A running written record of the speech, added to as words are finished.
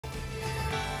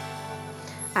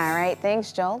All right,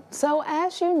 thanks, Joel. So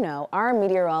as you know, our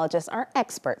meteorologists are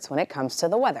experts when it comes to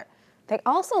the weather. They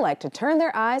also like to turn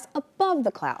their eyes above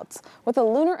the clouds. With a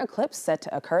lunar eclipse set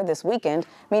to occur this weekend,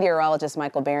 meteorologist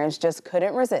Michael Behrens just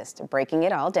couldn't resist breaking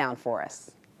it all down for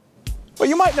us. Well,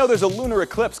 you might know there's a lunar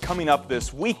eclipse coming up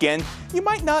this weekend. You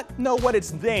might not know what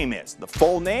its name is. The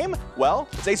full name? Well,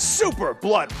 it's a super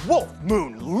blood wolf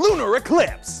moon lunar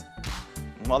eclipse.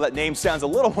 And while that name sounds a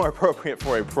little more appropriate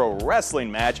for a pro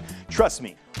wrestling match, trust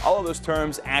me, all of those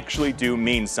terms actually do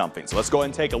mean something. So let's go ahead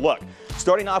and take a look.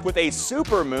 Starting off with a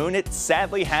supermoon, it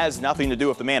sadly has nothing to do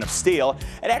with the Man of Steel.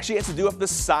 It actually has to do with the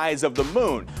size of the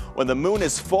moon. When the moon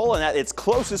is full and at its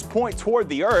closest point toward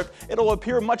the Earth, it'll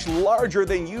appear much larger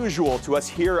than usual to us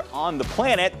here on the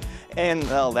planet. And,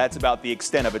 well, that's about the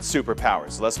extent of its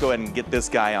superpowers. So let's go ahead and get this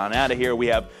guy on out of here. We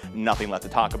have nothing left to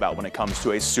talk about when it comes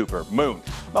to a super moon.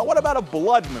 But what about a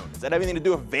blood moon? Does that have anything to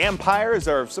do with vampires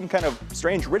or some kind of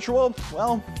strange ritual?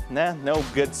 Well, nah, no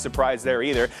good surprise there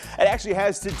either. It actually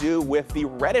has to do with the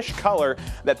reddish color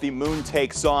that the moon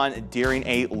takes on during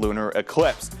a lunar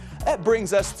eclipse. That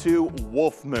brings us to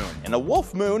wolf moon. And a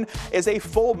wolf moon is a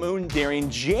full moon during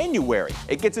January.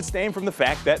 It gets its name from the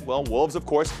fact that, well, wolves of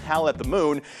course howl at the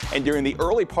moon, and during the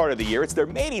early part of the year it's their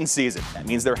mating season. That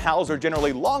means their howls are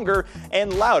generally longer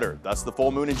and louder. Thus the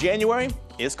full moon in January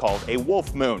is called a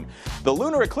wolf moon. The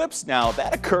lunar eclipse now,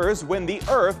 that occurs when the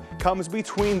Earth comes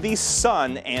between the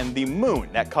sun and the moon.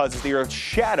 That causes the Earth's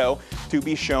shadow to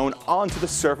be shown onto the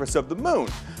surface of the moon.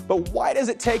 But why does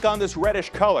it take on this reddish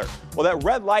color? Well, that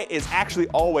red light is actually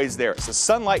always there. It's the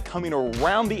sunlight coming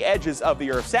around the edges of the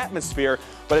Earth's atmosphere,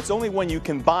 but it's only when you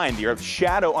combine the Earth's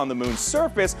shadow on the moon's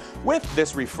surface with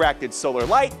this refracted solar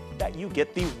light that you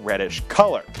get the reddish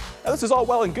color. Now, this is all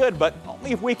well and good, but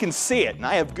only if we can see it. And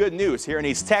I have good news. Here in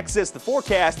East Texas, the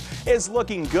forecast is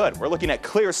looking good. We're looking at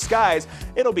clear skies.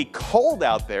 It'll be cold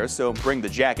out there, so bring the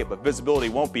jacket, but visibility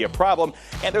won't be a problem.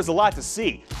 And there's a lot to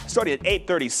see. Starting at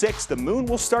 8:36, the moon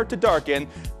will start to darken.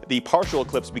 The partial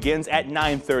eclipse begins at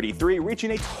 9:33,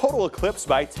 reaching a total eclipse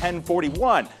by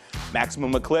 10:41.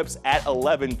 Maximum eclipse at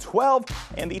 11:12,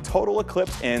 and the total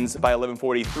eclipse ends by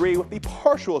 11:43, with the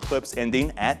partial eclipse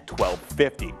ending at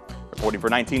 12:50. Reporting for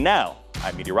 19 Now,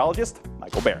 I'm meteorologist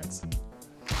Michael Behrens.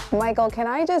 Michael, can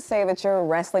I just say that your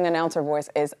wrestling announcer voice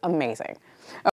is amazing?